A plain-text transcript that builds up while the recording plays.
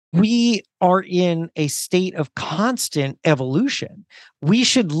we are in a state of constant evolution. We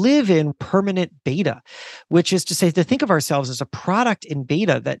should live in permanent beta, which is to say, to think of ourselves as a product in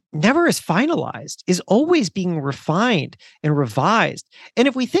beta that never is finalized, is always being refined and revised. And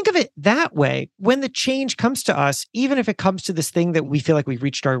if we think of it that way, when the change comes to us, even if it comes to this thing that we feel like we've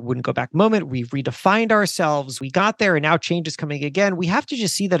reached our wouldn't go back moment, we've redefined ourselves, we got there, and now change is coming again, we have to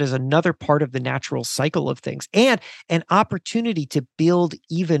just see that as another part of the natural cycle of things and an opportunity to build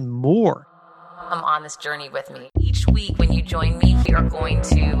even more. Come on this journey with me. Each week when you join me, we are going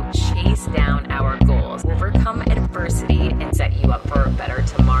to chase down our goals, overcome adversity, and set you up for a better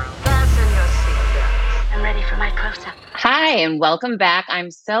tomorrow. Fasten your seatbelts. I'm ready for my close-up. Hi, and welcome back.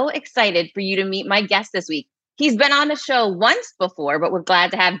 I'm so excited for you to meet my guest this week. He's been on the show once before, but we're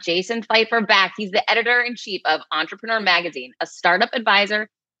glad to have Jason Feifer back. He's the editor-in-chief of Entrepreneur Magazine, a startup advisor,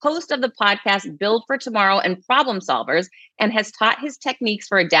 host of the podcast Build for Tomorrow and Problem Solvers, and has taught his techniques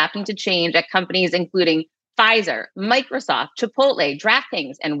for adapting to change at companies including Pfizer, Microsoft, Chipotle,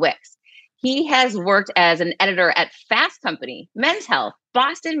 DraftKings, and Wix. He has worked as an editor at Fast Company, Men's Health,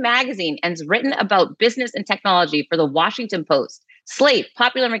 Boston Magazine, and has written about business and technology for the Washington Post, Slate,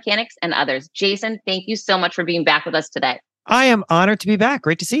 Popular Mechanics, and others. Jason, thank you so much for being back with us today. I am honored to be back.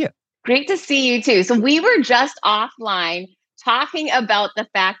 Great to see you. Great to see you too. So we were just offline talking about the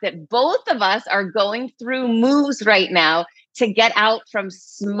fact that both of us are going through moves right now to get out from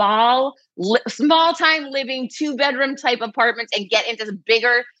small time living, 2-bedroom type apartments and get into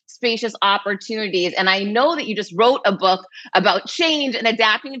bigger, spacious opportunities. And I know that you just wrote a book about change and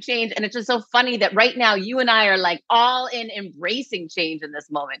adapting to change. And it's just so funny that right now you and I are like all in embracing change in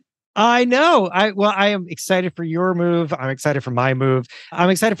this moment. I know. I am excited for your move. I'm excited for my move. I'm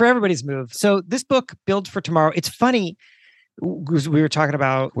excited for everybody's move. So this book, Build for Tomorrow, it's funny. We were talking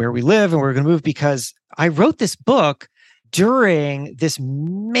about where we live and where we're going to move because I wrote this book during this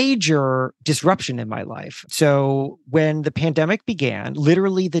major disruption in my life. So when the pandemic began,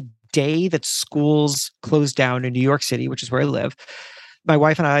 literally the day that schools closed down in New York City, which is where I live, my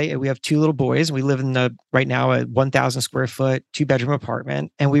wife and I, we have 2 little boys, and we live in right now a 1,000 square foot, 2-bedroom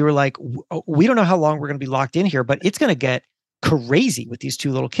apartment. And we were like, we don't know how long we're going to be locked in here, but it's going to get crazy with these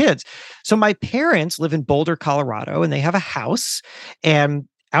 2 little kids. So my parents live in Boulder, Colorado, and they have a house and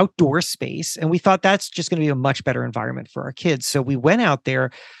outdoor space. And we thought that's just going to be a much better environment for our kids. So we went out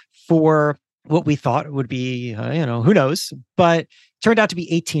there for what we thought would be, who knows, but turned out to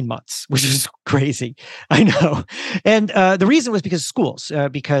be 18 months, which is crazy. I know. And the reason was because schools,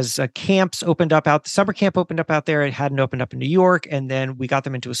 because camps opened up summer camp opened up out there. It hadn't opened up in New York. And then we got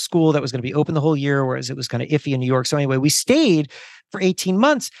them into a school that was going to be open the whole year, whereas it was kind of iffy in New York. So anyway, we stayed for 18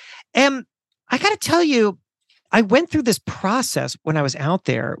 months. And I got to tell you, I went through this process when I was out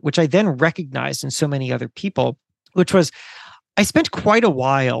there, which I then recognized in so many other people, which was, I spent quite a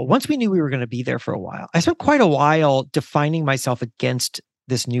while, once we knew we were going to be there for a while, I spent quite a while defining myself against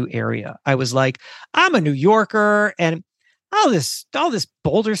this new area. I was like, I'm a New Yorker and all this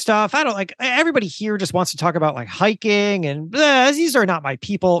Boulder stuff. I don't like, everybody here just wants to talk about like hiking and these are not my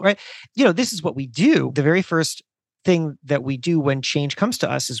people, right? This is what we do. The very first thing that we do when change comes to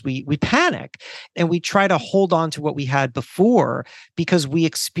us is we panic and we try to hold on to what we had before because we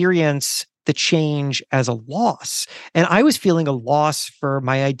experience the change as a loss. And I was feeling a loss for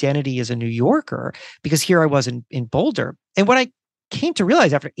my identity as a New Yorker because here I was in Boulder. And what I came to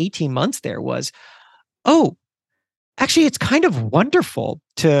realize after 18 months there was, actually, it's kind of wonderful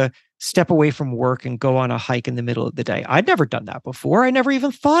to step away from work and go on a hike in the middle of the day. I'd never done that before. I never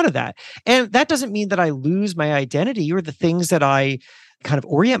even thought of that. And that doesn't mean that I lose my identity or the things that I kind of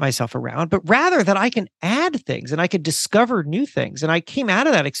orient myself around, but rather that I can add things and I could discover new things. And I came out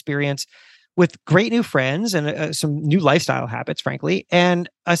of that experience with great new friends and some new lifestyle habits, frankly, and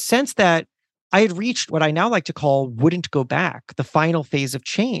a sense that I had reached what I now like to call wouldn't go back, the final phase of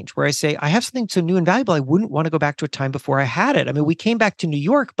change, where I say, I have something so new and valuable, I wouldn't want to go back to a time before I had it. I mean, we came back to New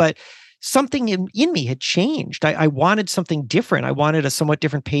York, but something in me had changed. I wanted something different. I wanted a somewhat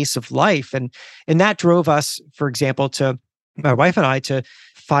different pace of life. And that drove us, for example, to my wife and I to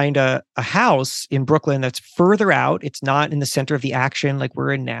find a house in Brooklyn that's further out. It's not in the center of the action like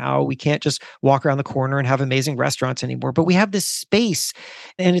we're in now. We can't just walk around the corner and have amazing restaurants anymore, but we have this space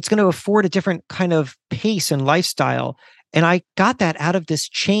and it's going to afford a different kind of pace and lifestyle. And I got that out of this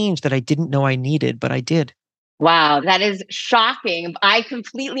change that I didn't know I needed, but I did. Wow, that is shocking. I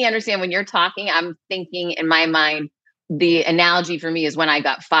completely understand when you're talking. I'm thinking in my mind, the analogy for me is when I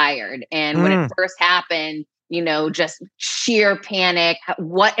got fired. And when it first happened, just sheer panic.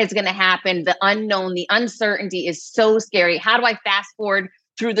 What is going to happen? The unknown, the uncertainty is so scary. How do I fast forward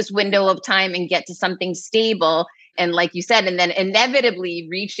through this window of time and get to something stable? And like you said, and then inevitably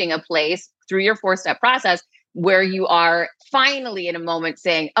reaching a place through your 4-step process where you are finally in a moment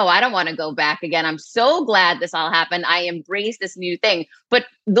saying, oh, I don't want to go back again. I'm so glad this all happened. I embrace this new thing. But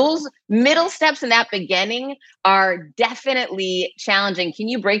those middle steps in that beginning are definitely challenging. Can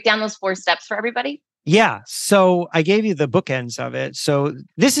you break down those 4 steps for everybody? Yeah. So I gave you the bookends of it. So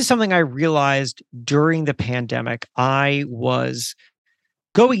this is something I realized during the pandemic. I was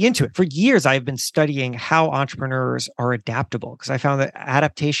going into it. For years, I've been studying how entrepreneurs are adaptable because I found that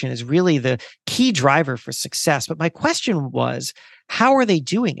adaptation is really the key driver for success. But my question was, how are they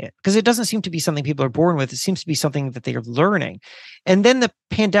doing it? Because it doesn't seem to be something people are born with. It seems to be something that they are learning. And then the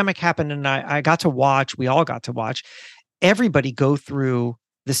pandemic happened and I got to watch, we all got to watch everybody go through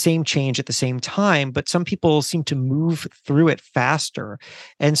the same change at the same time, but some people seem to move through it faster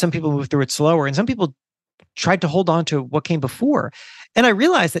and some people move through it slower and some people tried to hold on to what came before. And I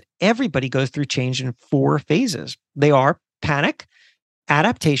realized that everybody goes through change in 4 phases. They are panic,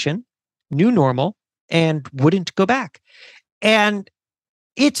 adaptation, new normal, and wouldn't go back. And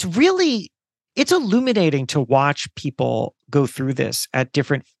it's illuminating to watch people go through this at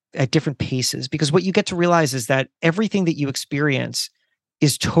different paces, because what you get to realize is that everything that you experience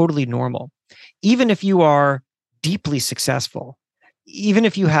is totally normal. Even if you are deeply successful, even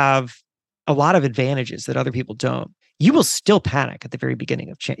if you have a lot of advantages that other people don't, you will still panic at the very beginning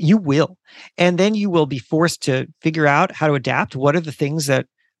of change. You will. And then you will be forced to figure out how to adapt. What are the things that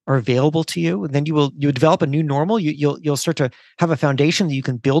are available to you? And then you develop a new normal. You'll start to have a foundation that you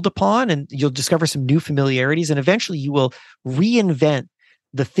can build upon, and you'll discover some new familiarities. And eventually you will reinvent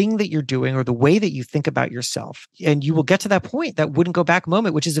the thing that you're doing or the way that you think about yourself. And you will get to that point, that wouldn't go back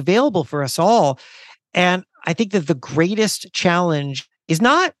moment, which is available for us all. And I think that the greatest challenge is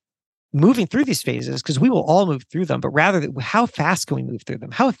not moving through these phases, because we will all move through them, but rather how fast can we move through them?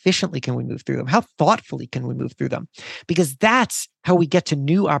 How efficiently can we move through them? How thoughtfully can we move through them? Because that's how we get to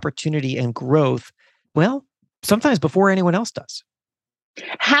new opportunity and growth. Well, sometimes before anyone else does.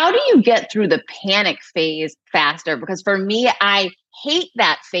 How do you get through the panic phase faster? Because for me, I hate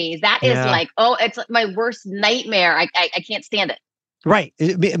that phase. That is like, oh, it's my worst nightmare. I can't stand it. Right.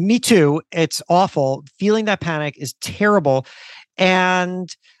 Me too. It's awful. Feeling that panic is terrible.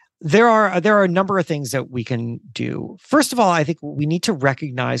 And there are a number of things that we can do. First of all, I think we need to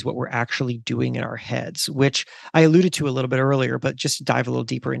recognize what we're actually doing in our heads, which I alluded to a little bit earlier, but just to dive a little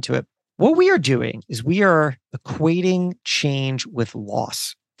deeper into it. What we are doing is we are equating change with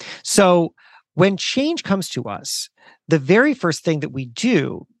loss. So when change comes to us, the very first thing that we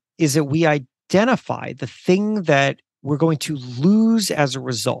do is that we identify the thing that we're going to lose as a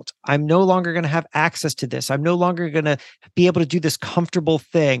result. I'm no longer going to have access to this. I'm no longer going to be able to do this comfortable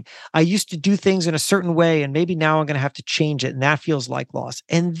thing. I used to do things in a certain way, and maybe now I'm going to have to change it. And that feels like loss.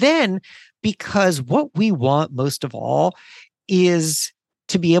 And then, because what we want most of all is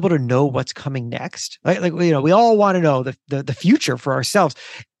to be able to know what's coming next. Like we all want to know the future for ourselves.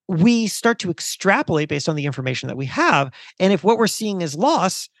 We start to extrapolate based on the information that we have. And if what we're seeing is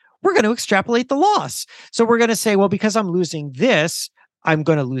loss, we're going to extrapolate the loss. So we're going to say, well, because I'm losing this, I'm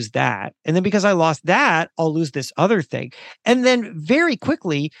going to lose that. And then because I lost that, I'll lose this other thing. And then very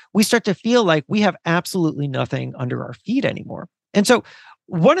quickly, we start to feel like we have absolutely nothing under our feet anymore. And so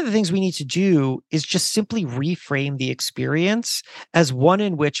one of the things we need to do is just simply reframe the experience as one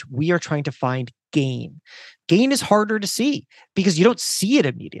in which we are trying to find gain. Gain is harder to see because you don't see it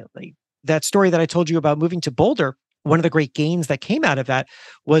immediately. That story that I told you about moving to Boulder, one of the great gains that came out of that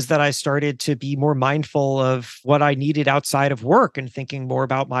was that I started to be more mindful of what I needed outside of work and thinking more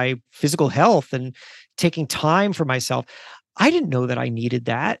about my physical health and taking time for myself. I didn't know that I needed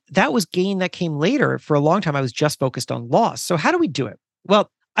that. That was gain that came later. For a long time, I was just focused on loss. So how do we do it? Well,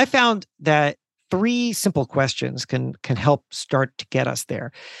 I found that 3 simple questions can help start to get us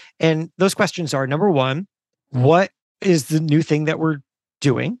there. And those questions are, number 1, what is the new thing that we're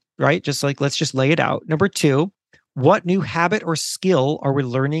doing, right? Just like, let's just lay it out. Number 2, what new habit or skill are we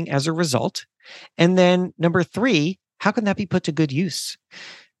learning as a result? And then number 3, how can that be put to good use?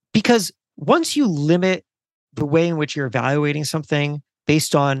 Because once you limit the way in which you're evaluating something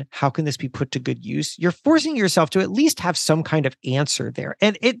based on how can this be put to good use, you're forcing yourself to at least have some kind of answer there.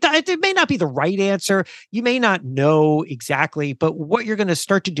 And it may not be the right answer. You may not know exactly, but what you're going to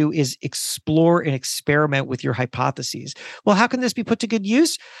start to do is explore and experiment with your hypotheses. Well, how can this be put to good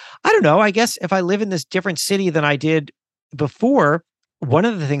use? I don't know. I guess if I live in this different city than I did before, one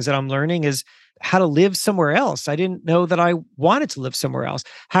of the things that I'm learning is how to live somewhere else. I didn't know that I wanted to live somewhere else.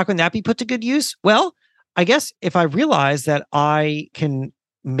 How can that be put to good use? Well, I guess if I realize that I can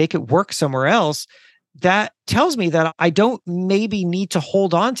make it work somewhere else, that tells me that I don't maybe need to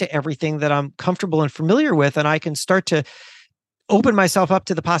hold on to everything that I'm comfortable and familiar with. And I can start to open myself up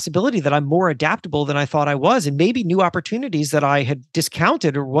to the possibility that I'm more adaptable than I thought I was. And maybe new opportunities that I had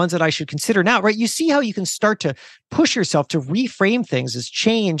discounted or ones that I should consider now, right? You see how you can start to push yourself to reframe things as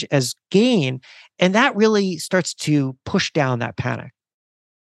change, as gain. And that really starts to push down that panic.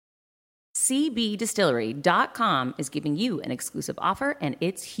 CBDistillery.com is giving you an exclusive offer, and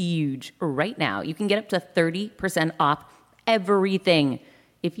it's huge. Right now, you can get up to 30% off everything.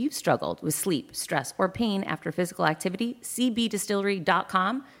 If you've struggled with sleep, stress, or pain after physical activity,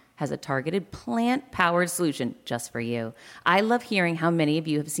 CBDistillery.com has a targeted plant-powered solution just for you. I love hearing how many of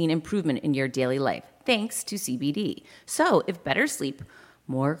you have seen improvement in your daily life thanks to CBD. So if better sleep,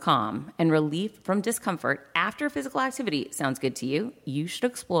 more calm, and relief from discomfort after physical activity sounds good to you, you should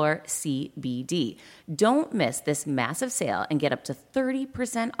explore CBD. Don't miss this massive sale and get up to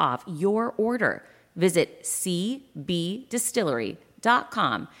 30% off your order. Visit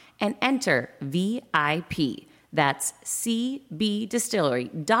cbdistillery.com and enter VIP. That's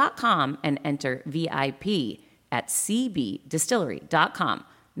cbdistillery.com and enter VIP at cbdistillery.com.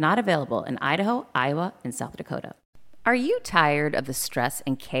 Not available in Idaho, Iowa, and South Dakota. Are you tired of the stress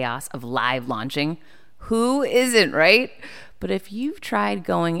and chaos of live launching? Who isn't, right? But if you've tried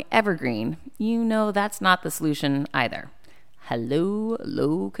going evergreen, you know that's not the solution either. Hello,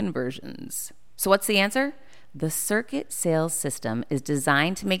 low conversions. So what's the answer? The Circuit Sales System is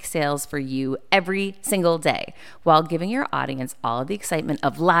designed to make sales for you every single day while giving your audience all of the excitement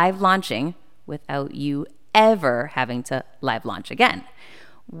of live launching without you ever having to live launch again.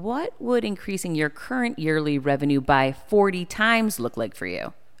 What would increasing your current yearly revenue by 40 times look like for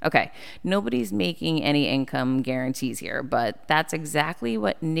you? Okay, nobody's making any income guarantees here, but that's exactly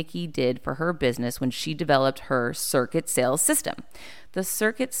what Nikki did for her business when she developed her Circuit Sales System. The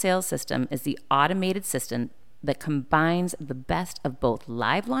Circuit Sales System is the automated system that combines the best of both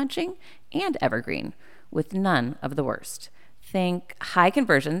live launching and evergreen with none of the worst. Think high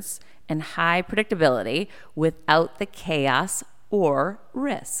conversions and high predictability without the chaos or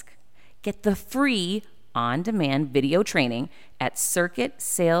risk. Get the free on-demand video training at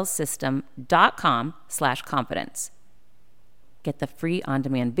circuitsalessystem.com/confidence. Get the free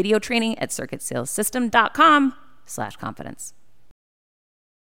on-demand video training at circuitsalessystem.com/confidence.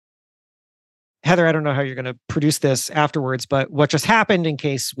 Heather, I don't know how you're going to produce this afterwards, but what just happened, in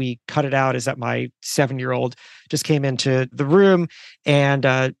case we cut it out, is that my 7-year-old just came into the room and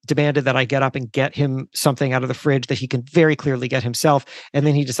demanded that I get up and get him something out of the fridge that he can very clearly get himself. And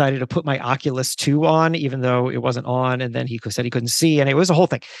then he decided to put my Oculus 2 on, even though it wasn't on. And then he said he couldn't see, and it was a whole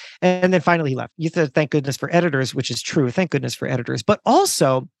thing. And then finally he left. You said, thank goodness for editors, which is true. Thank goodness for editors. But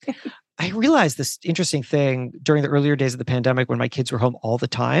also, I realized this interesting thing during the earlier days of the pandemic when my kids were home all the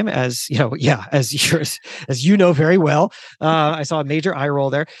time, as you know, as you know very well. I saw a major eye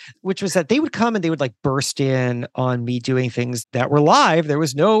roll there, which was that they would come and they would like burst in on me doing things that were live. There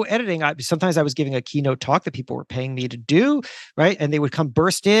was no editing. Sometimes I was giving a keynote talk that people were paying me to do, right? And they would come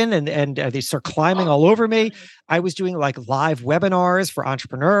burst in and they start climbing all over me. I was doing like live webinars for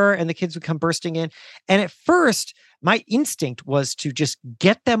Entrepreneur, and the kids would come bursting in. And at first, my instinct was to just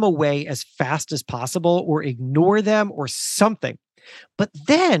get them away as fast as possible or ignore them or something. But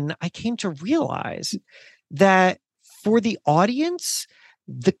then I came to realize that for the audience,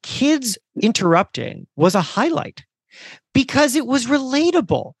 the kids interrupting was a highlight because it was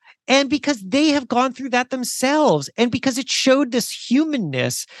relatable and because they have gone through that themselves and because it showed this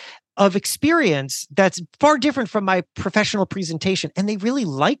humanness of experience that's far different from my professional presentation. And they really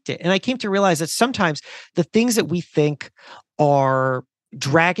liked it. And I came to realize that sometimes the things that we think are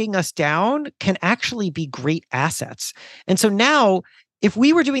dragging us down can actually be great assets. And so now, if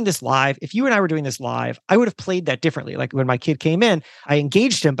we were doing this live, if you and I were doing this live, I would have played that differently. Like when my kid came in, I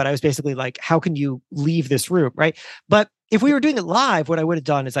engaged him, but I was basically like, how can you leave this room, right? But if we were doing it live, what I would have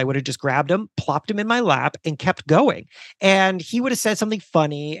done is I would have just grabbed him, plopped him in my lap, and kept going. And he would have said something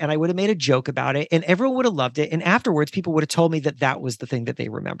funny, and I would have made a joke about it, and everyone would have loved it. And afterwards, people would have told me that that was the thing that they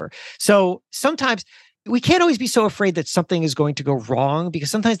remember. So sometimes we can't always be so afraid that something is going to go wrong,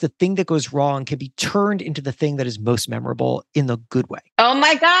 because sometimes the thing that goes wrong can be turned into the thing that is most memorable in the good way. Oh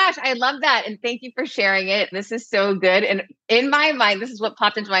my gosh, I love that. And thank you for sharing it. This is so good. And in my mind, this is what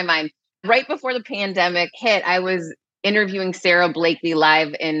popped into my mind. Right before the pandemic hit, I was interviewing Sarah Blakely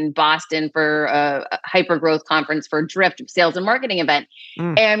live in Boston for a hypergrowth conference for Drift sales and marketing event.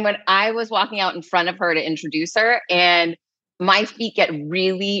 And when I was walking out in front of her to introduce her, and my feet get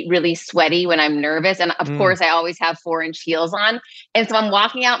really, really sweaty when I'm nervous. And of course, I always have 4-inch heels on. And so I'm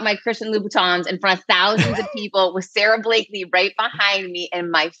walking out my Christian Louboutins in front of thousands of people with Sarah Blakely right behind me.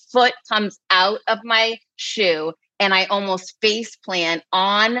 And my foot comes out of my shoe and I almost face plant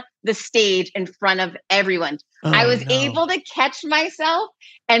on the stage in front of everyone. I was able to catch myself.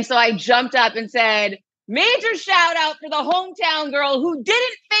 And so I jumped up and said, major shout out for the hometown girl who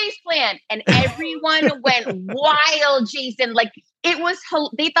didn't face plant. And everyone went wild, Jason. Like they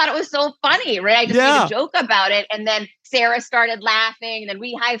thought it was so funny, right? I just made a joke about it. And then Sarah started laughing and then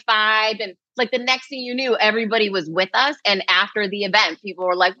we high-fived. And like the next thing you knew, everybody was with us. And after the event, people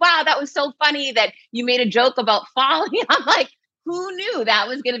were like, wow, that was so funny that you made a joke about falling. I'm like, who knew that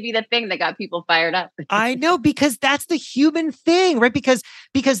was going to be the thing that got people fired up? I know, because that's the human thing, right? Because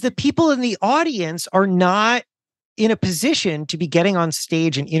the people in the audience are not in a position to be getting on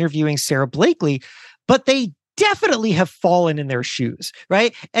stage and interviewing Sarah Blakely, but they definitely have fallen in their shoes,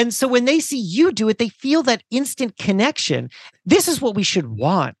 right? And so when they see you do it, they feel that instant connection. This is what we should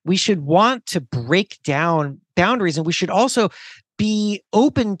want. We should want to break down boundaries, and we should also be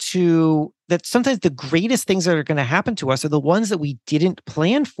open to that sometimes the greatest things that are going to happen to us are the ones that we didn't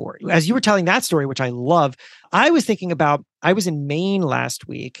plan for. As you were telling that story, which I love, I was thinking about, I was in Maine last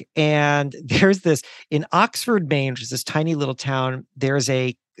week, and there's this in Oxford, Maine, which is this tiny little town. There's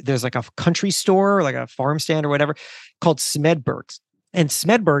like a country store, like a farm stand or whatever, called Smedberg's. And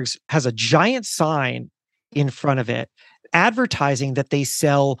Smedberg's has a giant sign in front of it advertising that they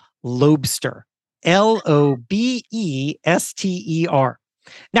sell lobster. Lobester.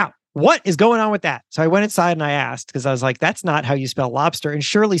 Now, what is going on with that? So I went inside and I asked, because I was like, that's not how you spell lobster. And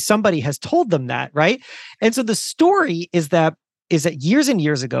surely somebody has told them that, right? And so the story is that years and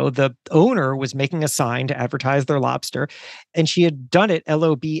years ago, the owner was making a sign to advertise their lobster, and she had done it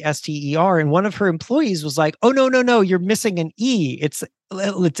Lobster. And one of her employees was like, oh, no, you're missing an E. It's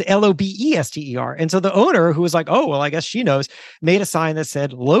Lobester. And so the owner, who was like, oh, well, I guess she knows, made a sign that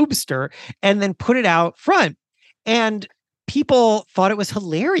said lobster and then put it out front. And people thought it was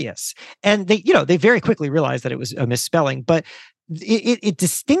hilarious. And they very quickly realized that it was a misspelling, but it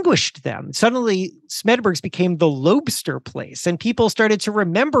distinguished them. Suddenly, Smedberg's became the lobster place, and people started to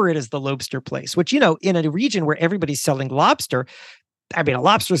remember it as the lobster place, which, in a region where everybody's selling lobster, I mean, a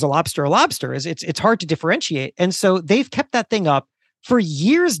lobster is a lobster, a lobster is, it's hard to differentiate. And so they've kept that thing up for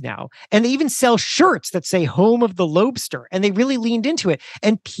years now. And they even sell shirts that say home of the lobster. And they really leaned into it.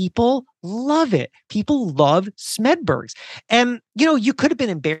 And people love it. People love Smedberg's. And, you could have been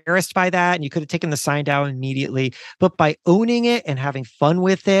embarrassed by that and you could have taken the sign down immediately. But by owning it and having fun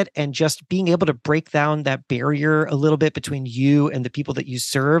with it and just being able to break down that barrier a little bit between you and the people that you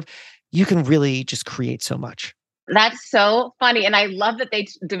serve, you can really just create so much. That's so funny. And I love that they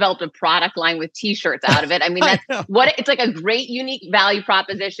developed a product line with t-shirts out of it. I mean, that's it's like a great, unique value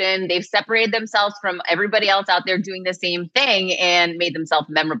proposition. They've separated themselves from everybody else out there doing the same thing and made themselves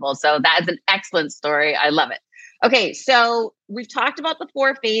memorable. So that is an excellent story. I love it. Okay. So we've talked about the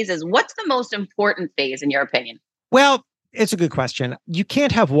 4 phases. What's the most important phase in your opinion? Well, it's a good question. You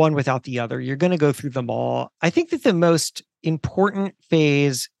can't have one without the other. You're going to go through them all. I think that the most important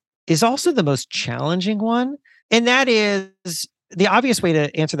phase is also the most challenging one. And that is, the obvious way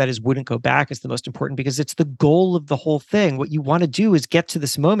to answer that is wouldn't go back is the most important, because it's the goal of the whole thing. What you want to do is get to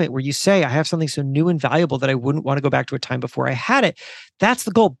this moment where you say, I have something so new and valuable that I wouldn't want to go back to a time before I had it. That's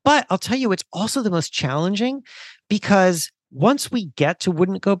the goal. But I'll tell you, it's also the most challenging, because once we get to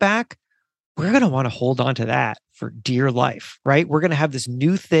wouldn't go back, we're going to want to hold on to that for dear life, right? We're going to have this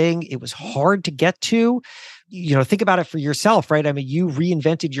new thing. It was hard to get to. Think about it for yourself, right? I mean, you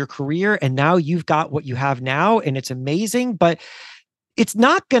reinvented your career and now you've got what you have now, and it's amazing, but it's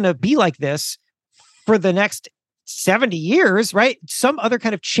not going to be like this for the next 70 years, right? Some other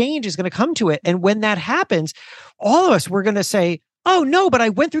kind of change is going to come to it. And when that happens, all of us, we're going to say, oh no, but I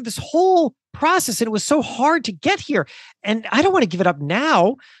went through this whole process and it was so hard to get here. And I don't want to give it up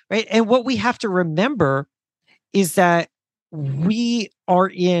now, right? And what we have to remember is that we are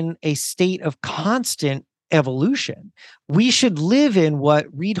in a state of constant evolution. We should live in what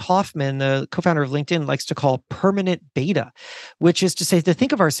Reid Hoffman, the co-founder of LinkedIn, likes to call permanent beta, which is to say, to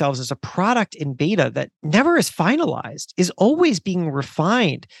think of ourselves as a product in beta that never is finalized, is always being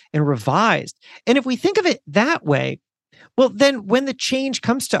refined and revised. And if we think of it that way, well, then when the change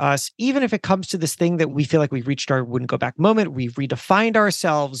comes to us, even if it comes to this thing that we feel like we've reached our wouldn't go back moment, we've redefined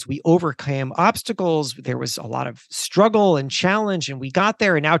ourselves, we overcame obstacles, there was a lot of struggle and challenge, and we got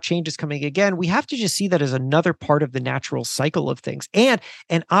there, and now change is coming again. We have to just see that as another part of the natural cycle of things and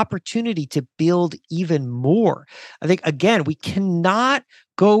an opportunity to build even more. I think, again, we cannot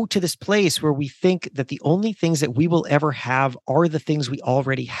go to this place where we think that the only things that we will ever have are the things we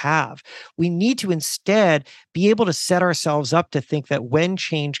already have. We need to instead be able to set ourselves up to think that when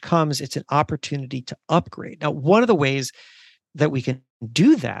change comes, it's an opportunity to upgrade. Now, one of the ways that we can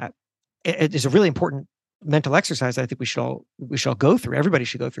do that, it is a really important mental exercise I think we should all go through. Everybody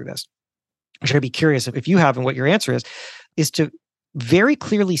should go through this. I should be curious if you have and what your answer is to very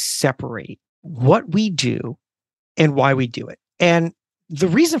clearly separate what we do and why we do it. And the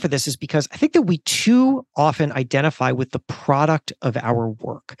reason for this is because I think that we too often identify with the product of our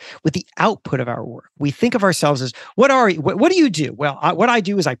work, with the output of our work. We think of ourselves as, what do you do? Well, what I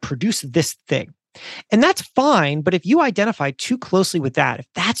do is I produce this thing. And that's fine. But if you identify too closely with that, if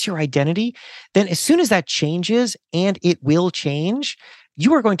that's your identity, then as soon as that changes, and it will change,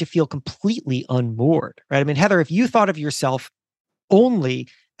 you are going to feel completely unmoored, right? I mean, Heather, if you thought of yourself only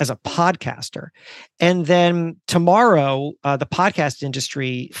as a podcaster, and then tomorrow the podcast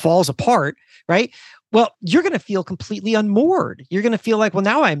industry falls apart, right? Well, you're going to feel completely unmoored. You're going to feel like, well,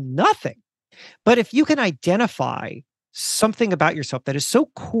 now I'm nothing. But if you can identify something about yourself that is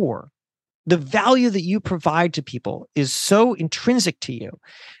so core, the value that you provide to people is so intrinsic to you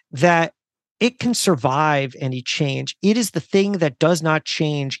that it can survive any change. It is the thing that does not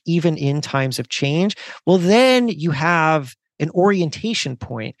change even in times of change. Well, then you have an orientation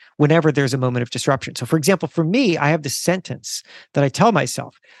point whenever there's a moment of disruption. So for example, for me, I have this sentence that I tell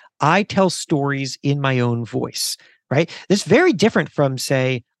myself: I tell stories in my own voice, right? This is very different from,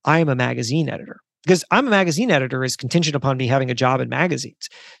 say, I am a magazine editor, because I'm a magazine editor is contingent upon me having a job in magazines.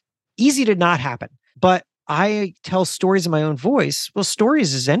 Easy to not happen. But I tell stories in my own voice. Well,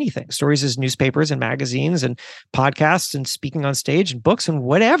 stories is anything. Stories is newspapers and magazines and podcasts and speaking on stage and books and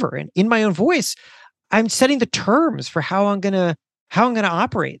whatever. And in my own voice, I'm setting the terms for how I'm gonna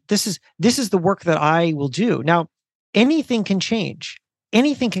operate. This is the work that I will do. Now, anything can change.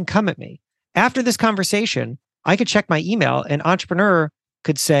 Anything can come at me. After this conversation, I could check my email and Entrepreneur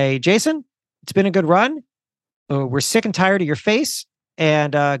could say, Jason, it's been a good run. We're sick and tired of your face,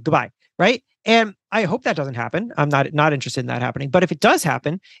 and goodbye. Right? And I hope that doesn't happen. I'm not interested in that happening. But if it does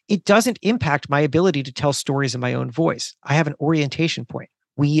happen, it doesn't impact my ability to tell stories in my own voice. I have an orientation point.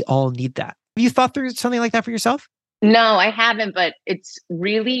 We all need that. Have you thought through something like that for yourself? No, I haven't, but it's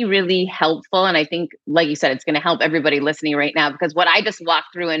really, really helpful. And I think, like you said, it's going to help everybody listening right now, because what I just walked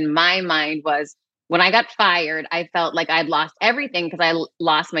through in my mind was when I got fired, I felt like I'd lost everything because I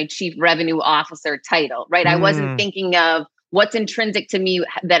lost my chief revenue officer title, right? I wasn't thinking of what's intrinsic to me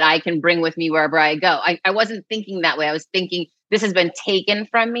that I can bring with me wherever I go. I wasn't thinking that way. I was thinking this has been taken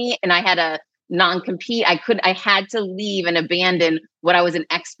from me and I had a non-compete. I had to leave and abandon what I was an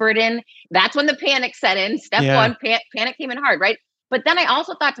expert in. That's when the panic set in. Step one, panic came in hard, right? But then I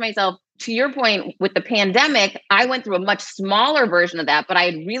also thought to myself, to your point with the pandemic, I went through a much smaller version of that, but I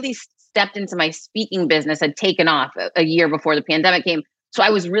had really stepped into my speaking business, had taken off a year before the pandemic came. So I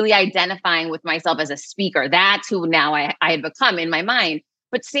was really identifying with myself as a speaker. That's who now I had become in my mind.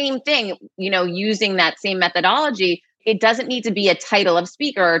 But same thing, using that same methodology, it doesn't need to be a title of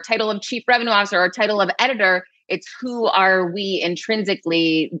speaker or title of chief revenue officer or title of editor. It's who are we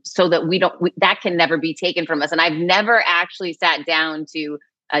intrinsically, so that that can never be taken from us. And I've never actually sat down to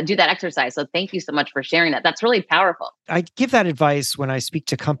do that exercise. So thank you so much for sharing that. That's really powerful. I give that advice when I speak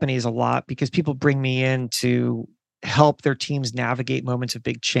to companies a lot, because people bring me in to help their teams navigate moments of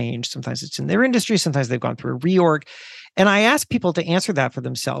big change. Sometimes it's in their industry, sometimes they've gone through a reorg. And I ask people to answer that for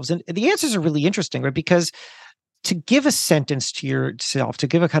themselves. And the answers are really interesting, right? Because to give a sentence to yourself, to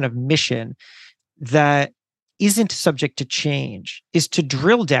give a kind of mission that isn't subject to change, is to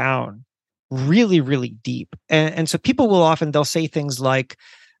drill down really, really deep. And so people they'll say things like,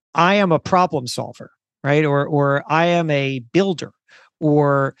 I am a problem solver, right? Or I am a builder,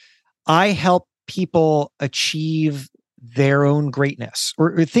 or I help people achieve their own greatness,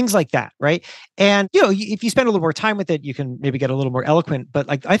 or things like that, right? And if you spend a little more time with it, you can maybe get a little more eloquent. But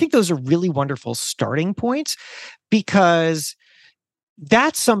I think those are really wonderful starting points, because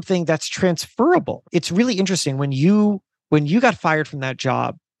that's something that's transferable. It's really interesting when you got fired from that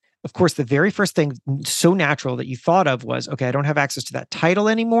job. Of course, the very first thing so natural that you thought of was, okay, I don't have access to that title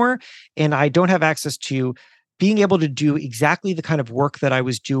anymore, and I don't have access to being able to do exactly the kind of work that I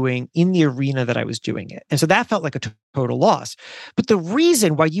was doing in the arena that I was doing it. And so that felt like a total loss. But the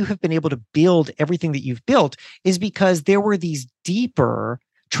reason why you have been able to build everything that you've built is because there were these deeper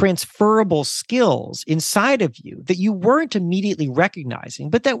transferable skills inside of you that you weren't immediately recognizing,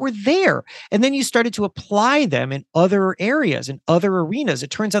 but that were there. And then you started to apply them in other areas, in other arenas. It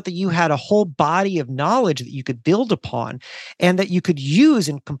turns out that you had a whole body of knowledge that you could build upon and that you could use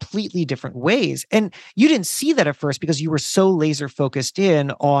in completely different ways. And you didn't see that at first because you were so laser focused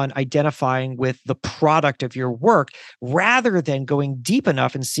in on identifying with the product of your work rather than going deep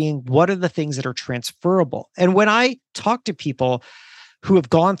enough and seeing what are the things that are transferable. And when I talk to people who have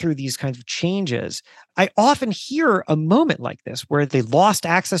gone through these kinds of changes, I often hear a moment like this where they lost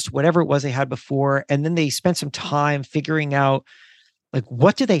access to whatever it was they had before, and then they spent some time figuring out, like,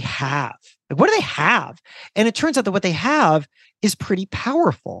 what do they have? Like, what do they have? And it turns out that what they have is pretty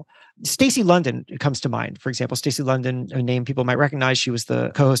powerful. Stacey London comes to mind, for example. Stacey London, a name people might recognize. She was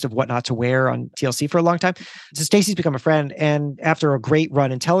the co-host of What Not to Wear on TLC for a long time. So Stacey's become a friend. And after a great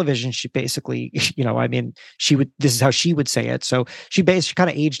run in television, she basically, this is how she would say it. So she kind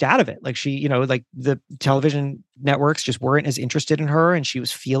of aged out of it. Like like the television networks just weren't as interested in her. And she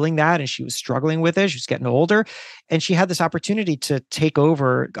was feeling that. And she was struggling with it. She was getting older. And she had this opportunity to take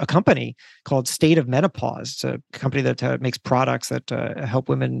over a company called State of Menopause. It's a company that makes products that help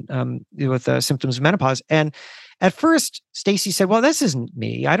women with symptoms of menopause. And at first, Stacey said, "Well, this isn't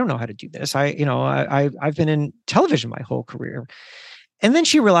me. I don't know how to do this. I've been in television my whole career." And then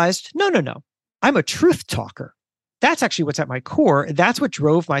she realized, no, I'm a truth talker. That's actually what's at my core. That's what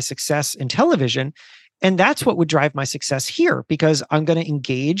drove my success in television. And that's what would drive my success here, because I'm going to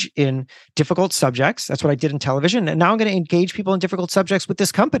engage in difficult subjects. That's what I did in television. And now I'm going to engage people in difficult subjects with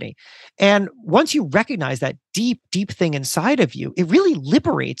this company. And once you recognize that deep, deep thing inside of you, it really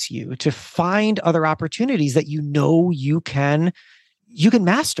liberates you to find other opportunities that you can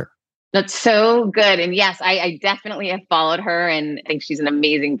master. That's so good. And yes, I definitely have followed her and think she's an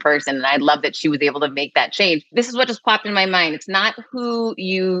amazing person. And I love that she was able to make that change. This is what just popped in my mind. It's not who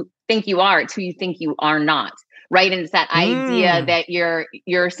you think you are, it's who you think you are not. Right. And it's that idea that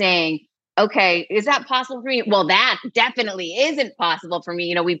you're saying, okay, is that possible for me? Well, that definitely isn't possible for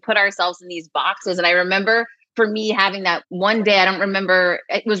me. We put ourselves in these boxes. And I remember for me having that one day, I don't remember,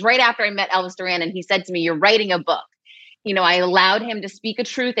 it was right after I met Elvis Duran, and he said to me, "You're writing a book." I allowed him to speak a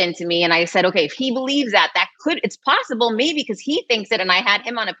truth into me. And I said, okay, if he believes that it's possible, maybe because he thinks it. And I had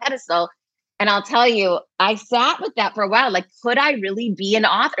him on a pedestal. And I'll tell you, I sat with that for a while. Like, could I really be an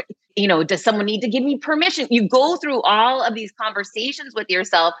author? Does someone need to give me permission? You go through all of these conversations with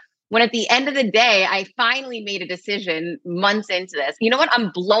yourself when at the end of the day, I finally made a decision months into this. You know what?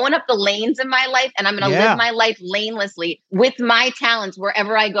 I'm blowing up the lanes in my life, and I'm going to live my life lanelessly with my talents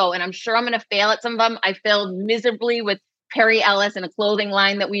wherever I go. And I'm sure I'm going to fail at some of them. I failed miserably with Perry Ellis and a clothing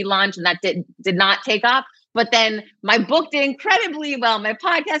line that we launched, and that did not take off. But then my book did incredibly well. My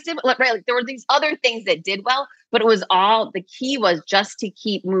podcast did, right? Like, there were these other things that did well, but it was the key was just to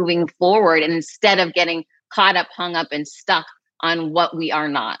keep moving forward, and instead of getting caught up, hung up, and stuck on what we are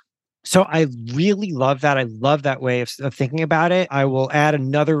not. So I really love that. I love that way of thinking about it. I will add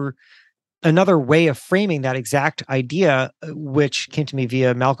another way of framing that exact idea, which came to me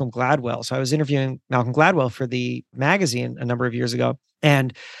via Malcolm Gladwell. So I was interviewing Malcolm Gladwell for the magazine a number of years ago.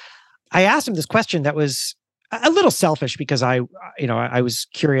 And I asked him this question that was a little selfish because I was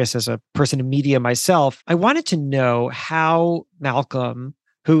curious as a person in media myself. I wanted to know how Malcolm,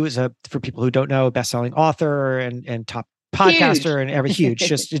 who is for people who don't know, a best-selling author and top podcaster and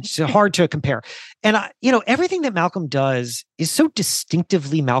huge, it's hard to compare. And everything that Malcolm does is so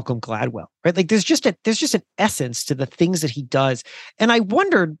distinctively Malcolm Gladwell, right? Like there's just an essence to the things that he does. And I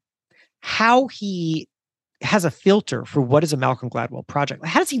wondered how he has a filter for what is a Malcolm Gladwell project.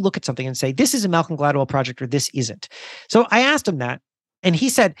 How does he look at something and say, this is a Malcolm Gladwell project or this isn't? So I asked him that. And he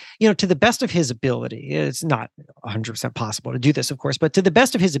said, to the best of his ability, it's not 100% possible to do this, of course, but to the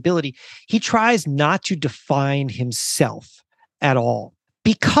best of his ability, he tries not to define himself at all.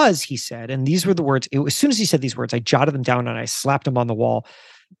 Because he said, and these were the words, as soon as he said these words, I jotted them down and I slapped them on the wall,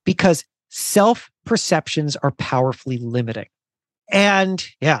 because self-perceptions are powerfully limiting. And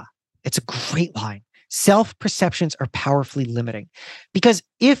yeah, it's a great line. Self-perceptions are powerfully limiting. Because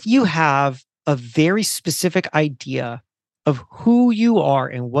if you have a very specific idea of who you are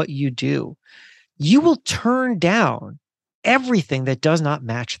and what you do, you will turn down everything that does not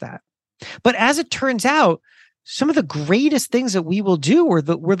match that. But as it turns out, some of the greatest things that we will do were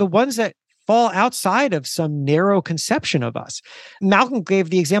the ones that fall outside of some narrow conception of us. Malcolm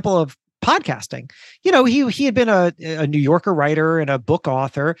gave the example of podcasting. He had been a New Yorker writer and a book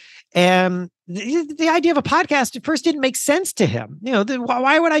author, and the idea of a podcast at first didn't make sense to him.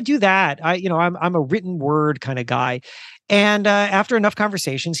 Why would I do that? I'm a written word kind of guy. And after enough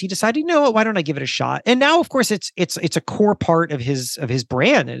conversations, he decided, why don't I give it a shot? And now, of course, it's a core part of his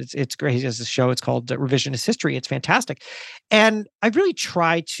brand. And it's great. He has a show. It's called Revisionist History. It's fantastic. And I really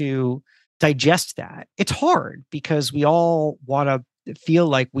try to digest that. It's hard because we all want to feel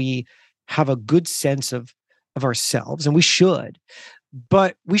like we have a good sense of ourselves, and we should.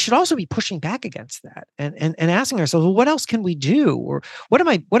 But we should also be pushing back against that and asking ourselves, well, what else can we do? Or what am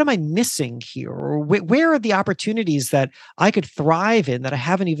I missing here? Or where are the opportunities that I could thrive in that I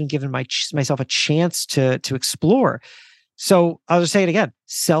haven't even given myself a chance to explore? So I'll just say it again.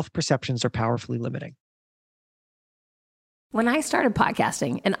 Self-perceptions are powerfully limiting. When I started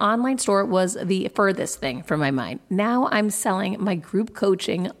podcasting, an online store was the furthest thing from my mind. Now I'm selling my group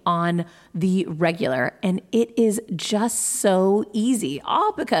coaching on the regular, and it is just so easy,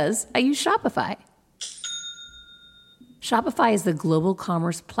 all because I use Shopify. Shopify is the global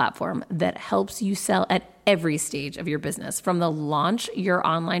commerce platform that helps you sell at every stage of your business, from the launch your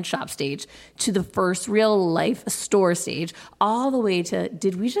online shop stage to the first real life store stage, all the way to,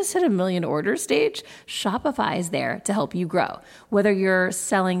 did we just hit 1 million orders stage? Shopify is there to help you grow. Whether you're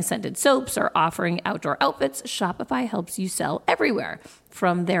selling scented soaps or offering outdoor outfits, Shopify helps you sell everywhere.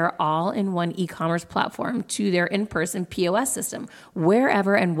 From their all-in-one e-commerce platform to their in-person POS system,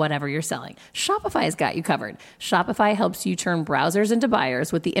 wherever and whatever you're selling, Shopify has got you covered. Shopify helps you turn browsers into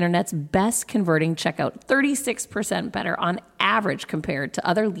buyers with the internet's best converting checkout, 36% better on average compared to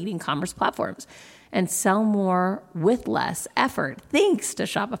other leading commerce platforms, and sell more with less effort thanks to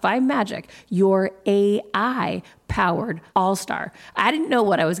Shopify Magic, your AI-powered all-star. I didn't know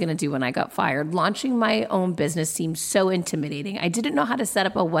what I was going to do when I got fired. Launching my own business seemed so intimidating. I didn't know how to set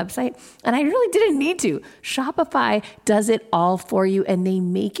up a website, and I really didn't need to. Shopify does it all for you, and they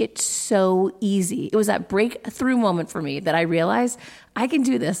make it so easy. It was that breakthrough moment for me that I realized I can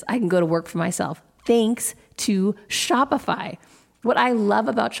do this. I can go to work for myself thanks to Shopify. What I love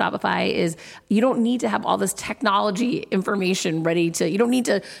about Shopify is you don't need to have all this technology information you don't need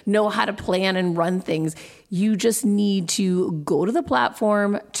to know how to plan and run things. You just need to go to the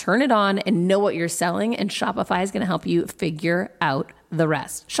platform, turn it on, and know what you're selling, and Shopify is going to help you figure out the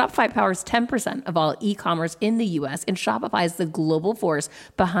rest. Shopify powers 10% of all e-commerce in the US, and Shopify is the global force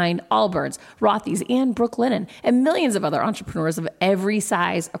behind Allbirds, Rothy's, and Brooklinen, and millions of other entrepreneurs of every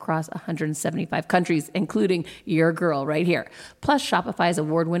size across 175 countries, including your girl right here. Plus, Shopify's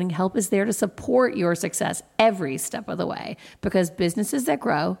award-winning help is there to support your success every step of the way, because businesses that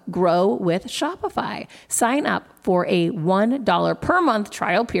grow with Shopify. Sign up for a $1 per month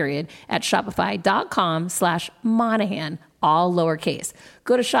trial period at shopify.com/Monahan, all lowercase.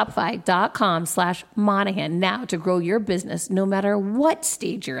 Go to shopify.com/Monahan now to grow your business no matter what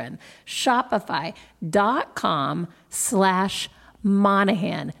stage you're in.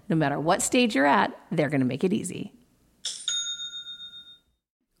 Shopify.com/Monahan. No matter what stage you're at, they're going to make it easy.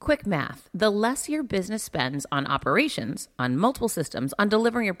 Quick math. The less your business spends on operations, on multiple systems, on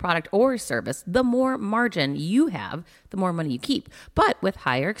delivering your product or service, the more margin you have, the more money you keep. But with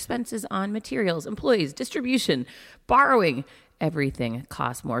higher expenses on materials, employees, distribution, borrowing, everything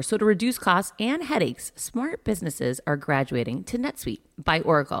costs more. So to reduce costs and headaches, smart businesses are graduating to NetSuite by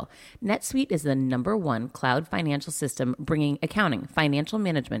Oracle. NetSuite is the #1 cloud financial system, bringing accounting, financial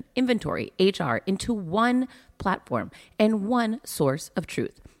management, inventory, HR into one platform and one source of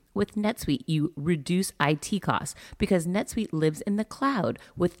truth. With NetSuite, you reduce IT costs because NetSuite lives in the cloud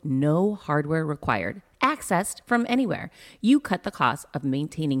with no hardware required, accessed from anywhere. You cut the cost of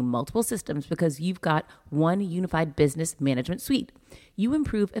maintaining multiple systems because you've got one unified business management suite. You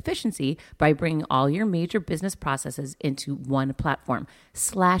improve efficiency by bringing all your major business processes into one platform,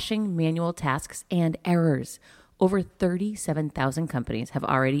 slashing manual tasks and errors. Over 37,000 companies have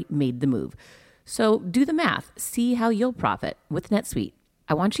already made the move. So do the math. See how you'll profit with NetSuite.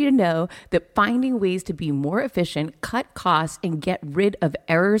 I want you to know that finding ways to be more efficient, cut costs, and get rid of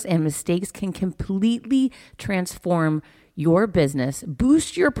errors and mistakes can completely transform your business,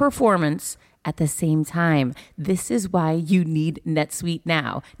 boost your performance at the same time. This is why you need NetSuite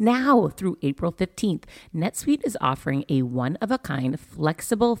now. Now through April 15th, NetSuite is offering a one-of-a-kind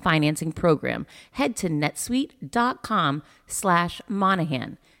flexible financing program. Head to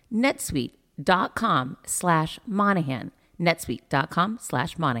netsuite.com/Monahan. netsuite.com/Monahan.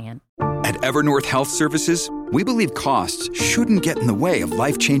 netsuite.com/Monahan. At Evernorth Health Services, we believe costs shouldn't get in the way of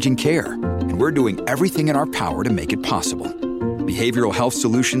life-changing care, and we're doing everything in our power to make it possible. Behavioral health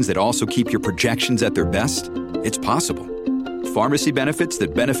solutions that also keep your projections at their best? It's possible. Pharmacy benefits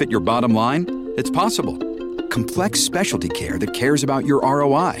that benefit your bottom line? It's possible. Complex specialty care that cares about your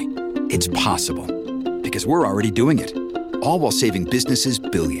ROI? It's possible. Because we're already doing it. All while saving businesses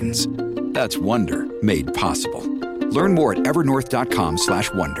billions. That's Wonder made possible. Learn more at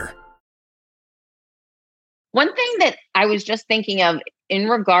evernorth.com/wonder. One thing that I was just thinking of in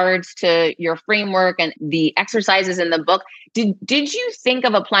regards to your framework and the exercises in the book, did you think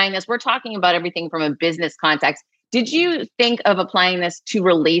of applying this? We're talking about everything from a business context. Did you think of applying this to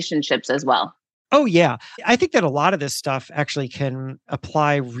relationships as well? Oh, yeah. I think that a lot of this stuff actually can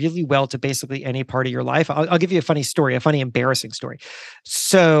apply really well to basically any part of your life. I'll give you a funny story, a funny, embarrassing story.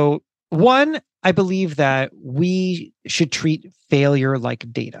 So, one, I believe that we should treat failure like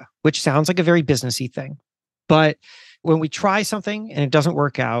data, which sounds like a very businessy thing. But when we try something and it doesn't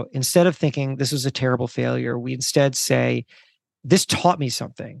work out, instead of thinking this is a terrible failure, we instead say, this taught me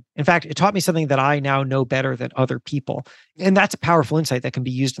something. In fact, it taught me something that I now know better than other people. And that's a powerful insight that can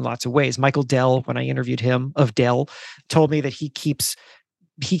be used in lots of ways. Michael Dell, when I interviewed him of Dell, told me that he keeps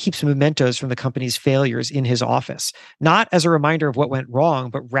mementos from the company's failures in his office, not as a reminder of what went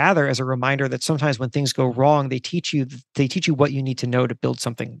wrong, but rather as a reminder that sometimes when things go wrong, they teach you what you need to know to build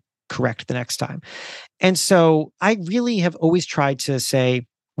something correct the next time. And so I really have always tried to say,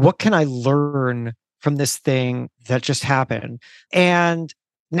 what can I learn from this thing that just happened? And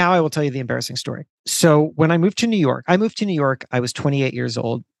now I will tell you the embarrassing story. So when I moved to New York, I was 28 years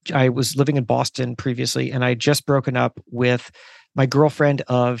old. I was living in Boston previously, and I had just broken up with my girlfriend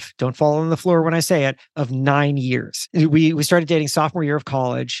of, don't fall on the floor when I say it, of 9 years. We started dating sophomore year of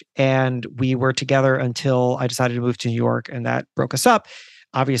college, and we were together until I decided to move to New York, and that broke us up.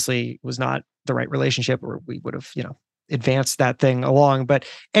 Obviously, it was not the right relationship, or we would have, advanced that thing along. But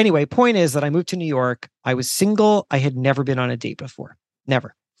anyway, point is that I moved to New York. I was single. I had never been on a date before.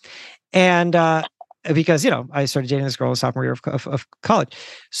 Never. And because, I started dating this girl in sophomore year of college.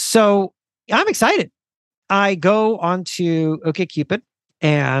 So I'm excited. I go onto OkCupid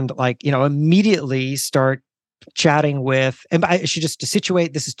and immediately start chatting with, and I should just to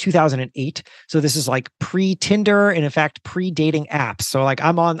situate, this is 2008. So this is like pre-Tinder and in fact pre-dating apps. So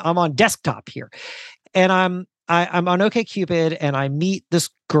I'm on desktop here. And I'm on OkCupid and I meet this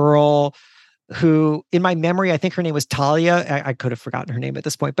girl who, in my memory, I think her name was Talia. I could have forgotten her name at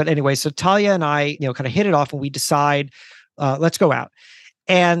this point. But anyway, so Talia and I, kind of hit it off and we decide, let's go out.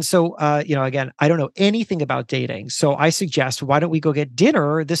 And so, again, I don't know anything about dating. So I suggest, why don't we go get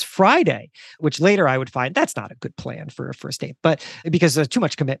dinner this Friday? Which later I would find that's not a good plan for a first date, but because there's too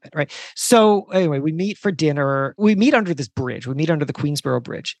much commitment, right? So anyway, we meet for dinner. We meet under this bridge. We meet under the Queensboro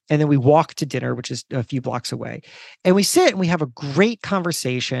Bridge. And then we walk to dinner, which is a few blocks away. And we sit and we have a great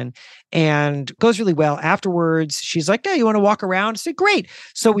conversation and it goes really well. Afterwards, she's like, "Yeah, you want to walk around?" I said, "Great."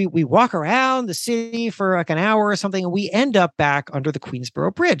 So we walk around the city for like an hour or something, and we end up back under the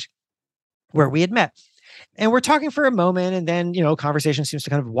Queensboro Bridge where we had met. And we're talking for a moment, and then, conversation seems to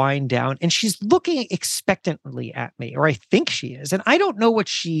kind of wind down, and she's looking expectantly at me, or I think she is. And I don't know what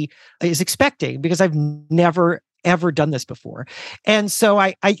she is expecting because I've never ever done this before. And so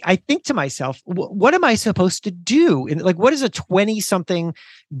I think to myself, what am I supposed to do? And what does a 20-something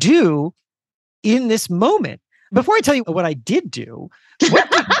do in this moment? Before I tell you what I did do, what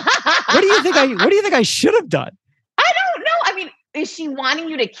do you think I should have done? I don't know. I mean, is she wanting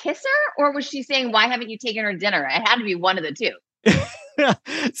you to kiss her, or was she saying, "Why haven't you taken her to dinner?" It had to be one of the two.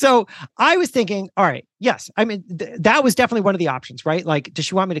 So I was thinking, all right, yes. I mean, that was definitely one of the options, right? Like, does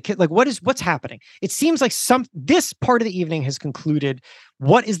she want me to kiss? What's happening? It seems like this part of the evening has concluded.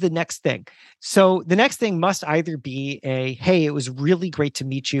 What is the next thing? So the next thing must either be a, "Hey, it was really great to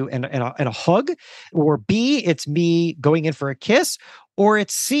meet you," and a hug, or B, it's me going in for a kiss, or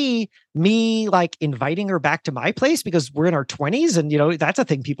it's C, me inviting her back to my place because we're in our 20s and, that's a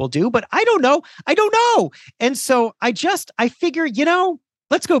thing people do, but I don't know. And so I figure,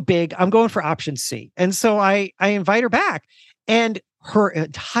 let's go big. I'm going for option C. And so I invite her back and her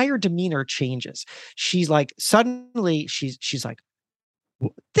entire demeanor changes. She's like, suddenly she's like,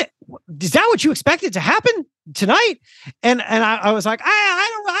 "Is that what you expected to happen tonight?" And I was like, I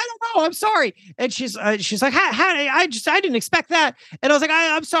don't know. I'm sorry. And she's like, I didn't expect that. And I was like,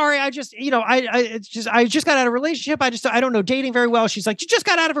 I'm sorry. I just, I just got out of a relationship. I don't know dating very well. She's like, "You just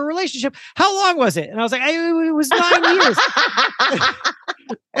got out of a relationship. How long was it?" And I was like, "It was 9 years."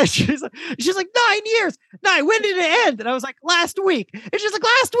 And she's like, 9 years. When did it end? And I was like, "Last week." And she's like,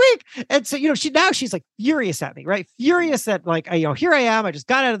 "Last week." And so, she's like furious at me, right? Furious that here I am. I just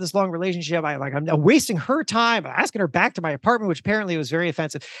got out of this long relationship. I'm wasting her time. I'm asking her back to my apartment, which apparently was very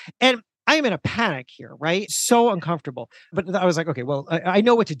offensive. And I am in a panic here, right? So uncomfortable. But I was like, okay, well, I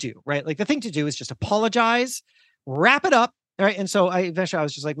know what to do, right? The thing to do is just apologize, wrap it up, All right. And so eventually I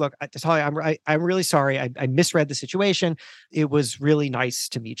was just like, look, Talia, I'm really sorry. I misread the situation. It was really nice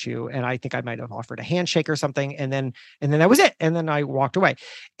to meet you. And I think I might have offered a handshake or something. And then that was it. And then I walked away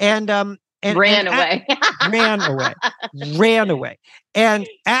and ran away. ran away. And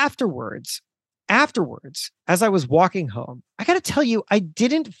afterwards, as I was walking home, I got to tell you, I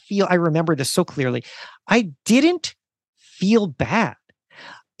remember this so clearly. I didn't feel bad.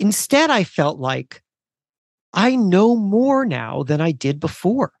 Instead, I felt like I know more now than I did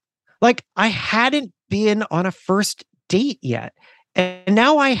before. Like I hadn't been on a first date yet. And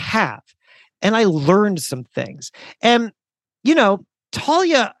now I have. And I learned some things. And,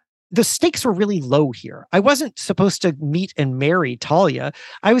 Talia, the stakes were really low here. I wasn't supposed to meet and marry Talia.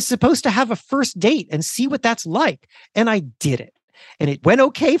 I was supposed to have a first date and see what that's like. And I did it. And it went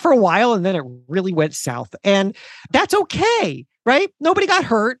okay for a while. And then it really went south. And that's okay, right? Nobody got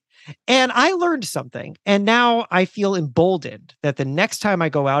hurt. And I learned something. And now I feel emboldened that the next time I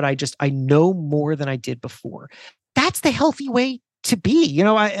go out, I know more than I did before. That's the healthy way to be.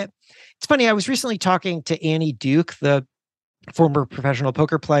 It's funny. I was recently talking to Annie Duke, the former professional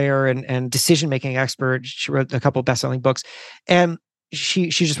poker player and decision-making expert. She wrote a couple of best-selling books. And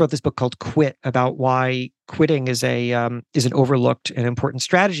she just wrote this book called Quit, about why quitting is an overlooked and important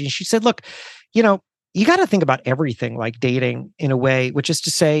strategy. And she said, look, you got to think about everything like dating in a way, which is to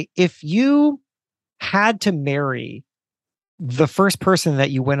say, if you had to marry the first person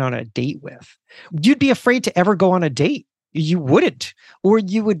that you went on a date with, you'd be afraid to ever go on a date. You wouldn't, or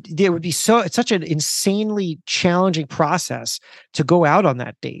it would be such an insanely challenging process to go out on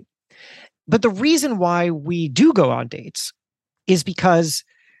that date. But the reason why we do go on dates is because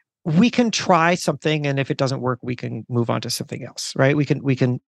we can try something, and if it doesn't work, we can move on to something else, right? We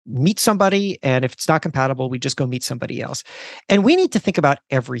can meet somebody, and if it's not compatible, we just go meet somebody else. And we need to think about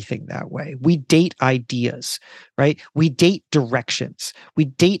everything that way. We date ideas, right? We date directions. We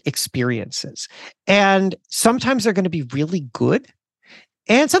date experiences. And sometimes they're going to be really good,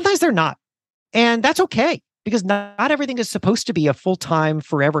 and sometimes they're not. And that's okay, because not everything is supposed to be a full-time,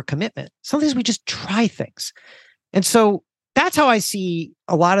 forever commitment. Sometimes we just try things. And so that's how I see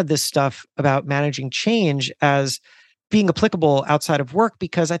a lot of this stuff about managing change as being applicable outside of work,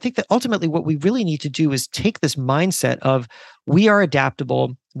 because I think that ultimately what we really need to do is take this mindset of we are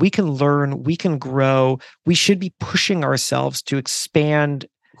adaptable, we can learn, we can grow, we should be pushing ourselves to expand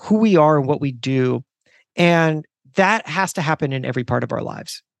who we are and what we do. And that has to happen in every part of our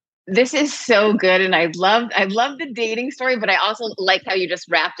lives. This is so good. And I love the dating story, but I also like how you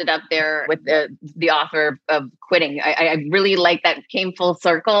just wrapped it up there with the author of Quitting. I really like that came full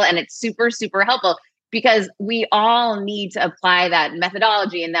circle, and it's super, super helpful, because we all need to apply that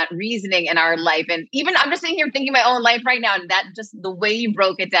methodology and that reasoning in our life. And even I'm just sitting here thinking my own life right now, and that just the way you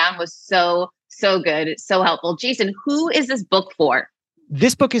broke it down was so, so good. It's so helpful. Jason, who is this book for?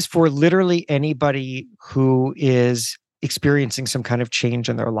 This book is for literally anybody who is experiencing some kind of change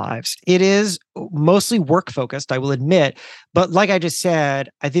in their lives. It is mostly work focused, I will admit. But like I just said,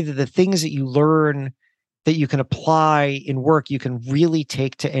 I think that the things that you learn that you can apply in work, you can really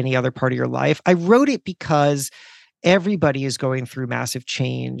take to any other part of your life. I wrote it because everybody is going through massive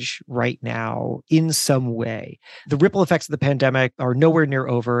change right now in some way. The ripple effects of the pandemic are nowhere near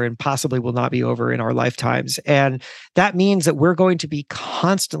over, and possibly will not be over in our lifetimes. And that means that we're going to be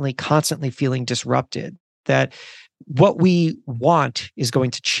constantly feeling disrupted, that what we want is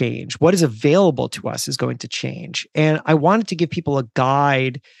going to change. What is available to us is going to change. And I wanted to give people a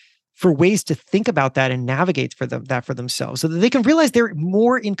guide for ways to think about that and navigate for themselves, so that they can realize they're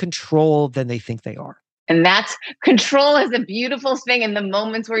more in control than they think they are. And that's control is a beautiful thing in the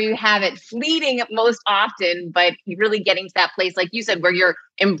moments where you have it, fleeting most often, but really getting to that place, like you said, where you're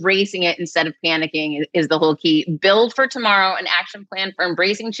embracing it instead of panicking is the whole key. Build for Tomorrow, an action plan for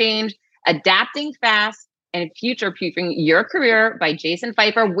embracing change, adapting fast, and future-proofing your career by Jason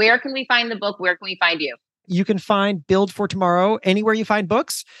Feifer. Where can we find the book? Where can we find you? You can find Build for Tomorrow anywhere you find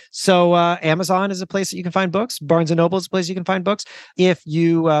books. So Amazon is a place that you can find books. Barnes & Noble is a place you can find books. If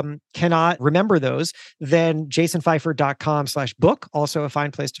you cannot remember those, then jasonfeifer.com/book, also a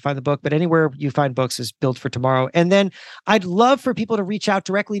fine place to find the book. But anywhere you find books is Build for Tomorrow. And then I'd love for people to reach out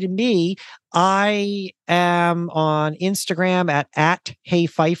directly to me. I am on Instagram at Hey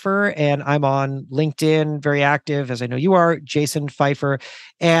Feifer, and I'm on LinkedIn, very active, as I know you are, Jason Feifer.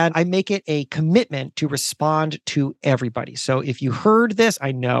 And I make it a commitment to respond to everybody. So if you heard this,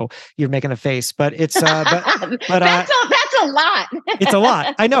 I know you're making a face, but it's but that's a lot. It's a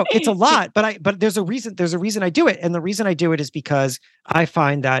lot. I know it's a lot, but there's a reason I do it. And the reason I do it is because I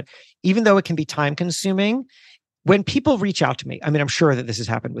find that even though it can be time consuming, when people reach out to me, I mean, I'm sure that this has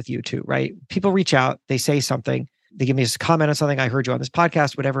happened with you too, right? People reach out, they say something, They give me a comment on something. I heard you on this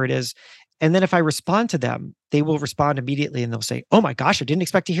podcast, whatever it is. And then if I respond to them, they will respond immediately and they'll say, oh my gosh, I didn't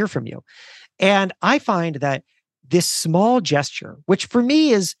expect to hear from you. And I find that this small gesture, which for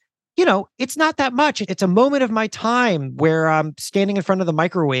me is, it's not that much. It's a moment of my time where I'm standing in front of the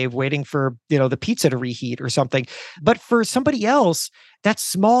microwave waiting for, the pizza to reheat or something. But for somebody else, that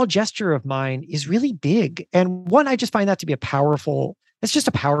small gesture of mine is really big. And one, I just find that to be it's just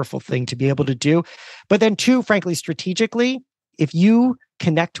a powerful thing to be able to do. But then two, frankly, strategically, if you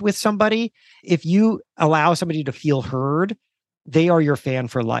connect with somebody, if you allow somebody to feel heard, they are your fan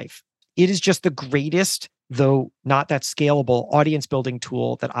for life. It is just the greatest, though not that scalable, audience building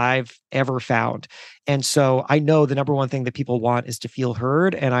tool that I've ever found. And so I know the number one thing that people want is to feel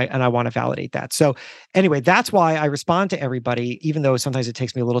heard, and I want to validate that. So anyway, that's why I respond to everybody, even though sometimes it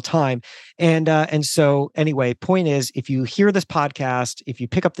takes me a little time. And so anyway, point is, if you hear this podcast, if you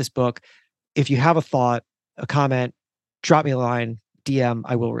pick up this book, if you have a thought, a comment, drop me a line, DM,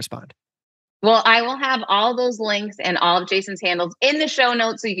 I will respond. Well, I will have all those links and all of Jason's handles in the show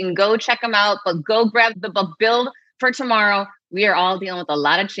notes so you can go check them out, but go grab the book Build for Tomorrow. We are all dealing with a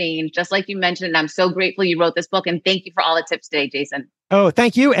lot of change, just like you mentioned, and I'm so grateful you wrote this book, and thank you for all the tips today, Jason. Oh,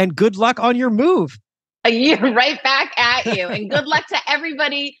 thank you, and good luck on your move. You're right back at you, and good luck to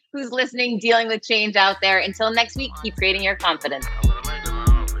everybody who's listening, dealing with change out there. Until next week, keep creating your confidence.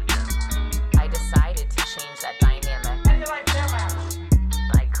 I decided to change that dynamic.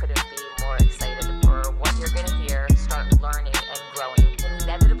 I couldn't be more excited for what you're going to hear, start learning and growing.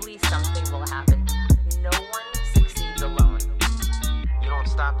 Inevitably, something will happen. No one succeeds alone. You don't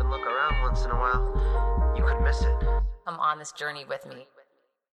stop and look around once in a while, you could miss it. Come on this journey with me.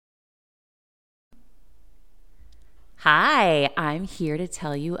 Hi, I'm here to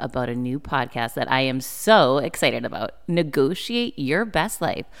tell you about a new podcast that I am so excited about, Negotiate Your Best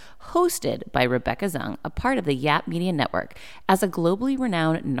Life, hosted by Rebecca Zung, a part of the Yap Media Network. As a globally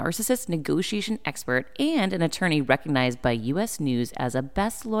renowned narcissist negotiation expert and an attorney recognized by U.S. News as a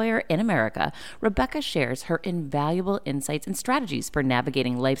best lawyer in America, Rebecca shares her invaluable insights and strategies for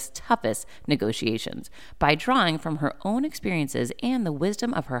navigating life's toughest negotiations. By drawing from her own experiences and the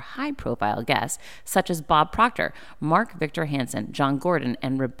wisdom of her high-profile guests, such as Bob Proctor, Mark Victor Hansen, John Gordon,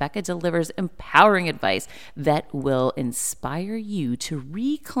 and Rebecca delivers empowering advice that will inspire you to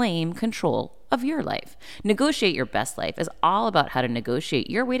reclaim control of your life. Negotiate Your Best Life is all about how to negotiate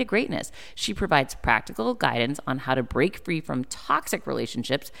your way to greatness. She provides practical guidance on how to break free from toxic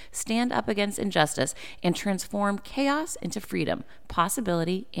relationships, stand up against injustice, and transform chaos into freedom,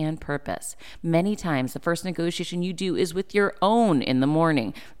 possibility, and purpose. Many times, the first negotiation you do is with your own in the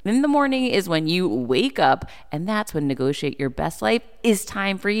morning. In the morning is when you wake up, and that's when Negotiate Your Best Life is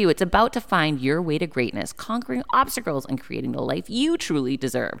time for you. It's about to find your way to greatness, conquering obstacles, and creating the life you truly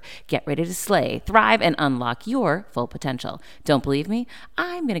deserve. Get ready to slay, thrive, and unlock your full potential. Don't believe me?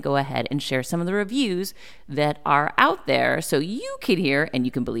 I'm going to go ahead and share some of the reviews that are out there so you can hear and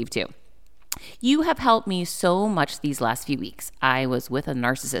you can believe too. You have helped me so much these last few weeks. I was with a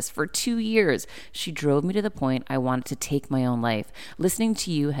narcissist for 2 years. She drove me to the point I wanted to take my own life. Listening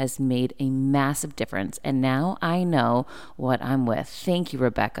to you has made a massive difference, and now I know what I'm with. Thank you,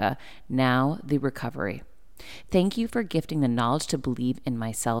 Rebecca. Now the recovery. Thank you for gifting the knowledge to believe in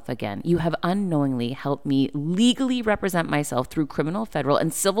myself again. You have unknowingly helped me legally represent myself through criminal, federal,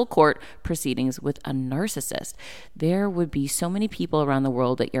 and civil court proceedings with a narcissist. There would be so many people around the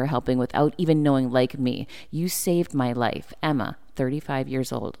world that you're helping without even knowing, like me. You saved my life. Emma, 35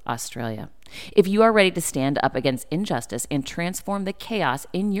 years old, Australia. If you are ready to stand up against injustice and transform the chaos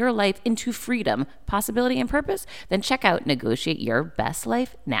in your life into freedom, possibility, and purpose, then check out Negotiate Your Best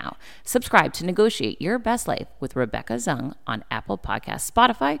Life now. Subscribe to Negotiate Your Best Life with Rebecca Zung on Apple Podcasts,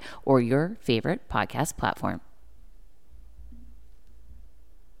 Spotify, or your favorite podcast platform.